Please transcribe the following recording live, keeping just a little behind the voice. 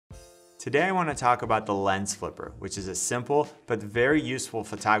Today I want to talk about the lens flipper, which is a simple but very useful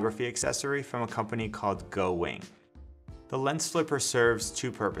photography accessory from a company called GoWing. The lens flipper serves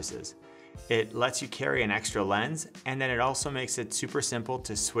two purposes. It lets you carry an extra lens, and then it also makes it super simple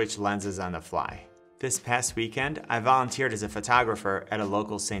to switch lenses on the fly. This past weekend, I volunteered as a photographer at a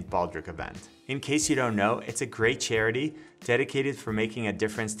local St. Baldrick event. In case you don't know, it's a great charity dedicated for making a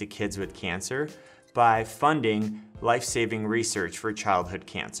difference to kids with cancer by funding life-saving research for childhood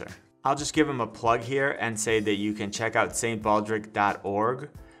cancer. I'll just give them a plug here and say that you can check out stbaldrick.org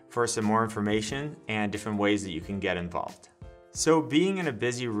for some more information and different ways that you can get involved. So being in a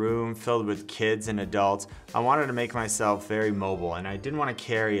busy room filled with kids and adults, I wanted to make myself very mobile, and I didn't want to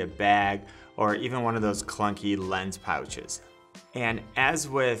carry a bag or even one of those clunky lens pouches. And as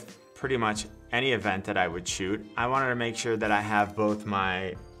with pretty much any event that I would shoot, I wanted to make sure that I have both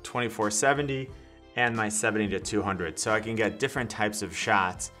my 24-70 and my 70-200 so I can get different types of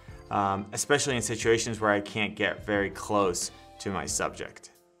shots, especially in situations where I can't get very close to my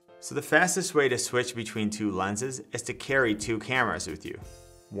subject. So the fastest way to switch between two lenses is to carry two cameras with you.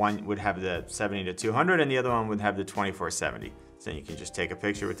 One would have the 70-200 and the other one would have the 24-70. So then you can just take a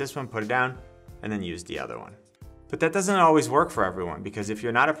picture with this one, put it down, and then use the other one. But that doesn't always work for everyone, because if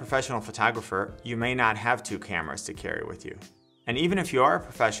you're not a professional photographer, you may not have two cameras to carry with you. And even if you are a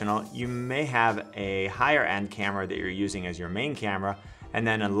professional, you may have a higher end camera that you're using as your main camera, and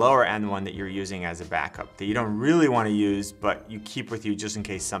then a lower end one that you're using as a backup that you don't really want to use, but you keep with you just in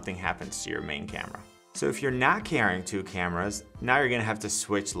case something happens to your main camera. So if you're not carrying two cameras, now you're gonna have to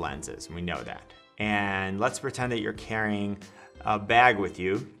switch lenses, we know that. And let's pretend that you're carrying a bag with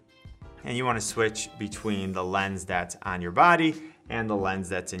you, and you want to switch between the lens that's on your body and the lens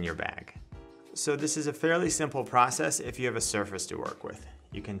that's in your bag. So this is a fairly simple process if you have a surface to work with.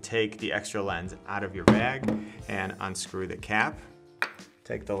 You can take the extra lens out of your bag and unscrew the cap.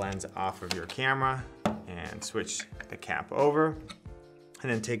 Take the lens off of your camera and switch the cap over.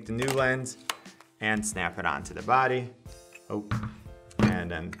 And then take the new lens and snap it onto the body. And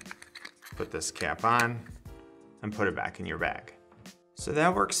then put this cap on and put it back in your bag. So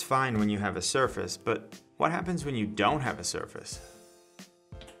that works fine when you have a surface, but what happens when you don't have a surface?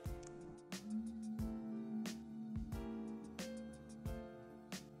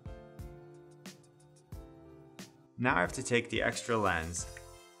 Now I have to take the extra lens,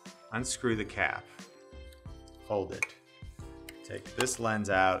 unscrew the cap, hold it, take this lens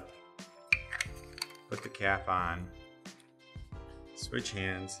out, put the cap on, switch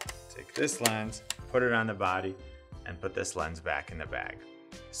hands, take this lens, put it on the body, and put this lens back in the bag.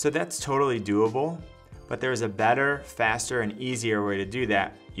 So that's totally doable, but there's a better, faster, and easier way to do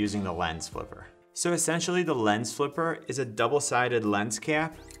that using the lens flipper. So essentially the lens flipper is a double-sided lens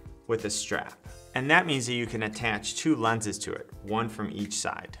cap with a strap. And that means that you can attach two lenses to it, one from each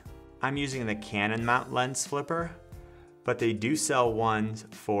side. I'm using the Canon mount lens flipper, but they do sell ones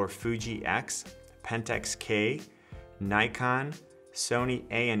for Fuji X, Pentax K, Nikon, Sony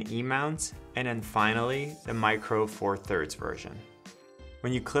A and E mounts, and then finally the Micro Four Thirds version.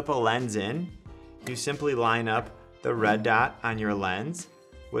 When you clip a lens in, you simply line up the red dot on your lens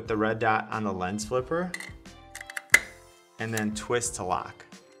with the red dot on the lens flipper, and then twist to lock.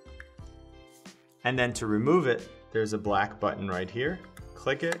 And then to remove it, there's a black button right here.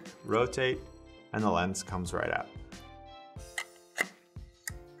 Click it, rotate, and the lens comes right out.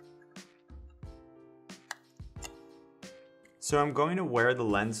 So I'm going to wear the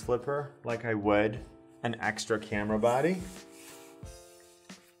lens flipper like I would an extra camera body.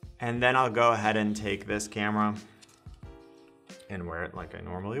 And then I'll go ahead and take this camera and wear it like I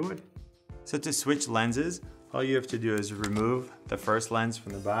normally would. So to switch lenses, all you have to do is remove the first lens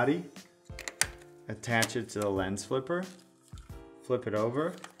from the body, attach it to the lens flipper, flip it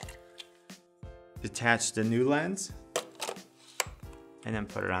over, detach the new lens, and then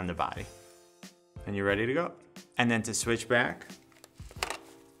put it on the body. And you're ready to go. And then to switch back,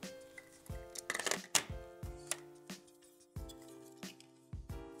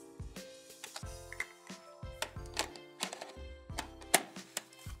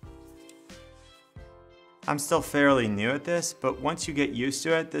 I'm still fairly new at this, but once you get used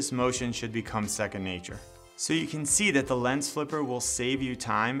to it, this motion should become second nature. So you can see that the lens flipper will save you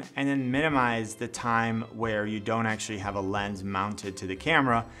time and then minimize the time where you don't actually have a lens mounted to the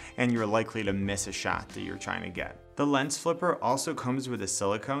camera and you're likely to miss a shot that you're trying to get. The lens flipper also comes with a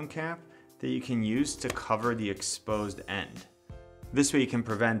silicone cap that you can use to cover the exposed end. This way you can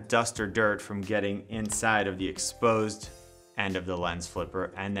prevent dust or dirt from getting inside of the exposed end of the lens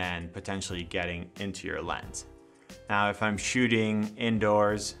flipper and then potentially getting into your lens. Now if I'm shooting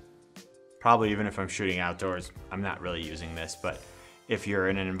indoors, probably even if I'm shooting outdoors, I'm not really using this, but if you're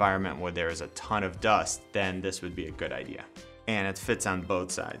in an environment where there is a ton of dust, then this would be a good idea. And it fits on both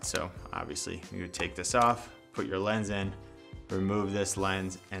sides, so obviously you would take this off, put your lens in, remove this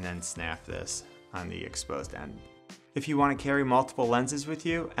lens, and then snap this on the exposed end. If you want to carry multiple lenses with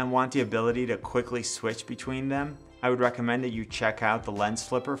you and want the ability to quickly switch between them, I would recommend that you check out the lens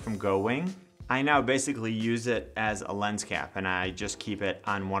flipper from GoWing. I now basically use it as a lens cap, and I just keep it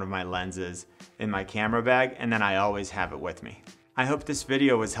on one of my lenses in my camera bag, and then I always have it with me. I hope this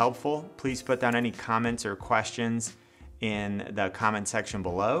video was helpful. Please put down any comments or questions in the comment section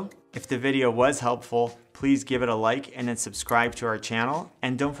below. If the video was helpful, please give it a like and then subscribe to our channel.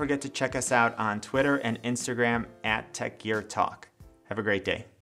 And don't forget to check us out on Twitter and Instagram @TechGearTalk. Have a great day.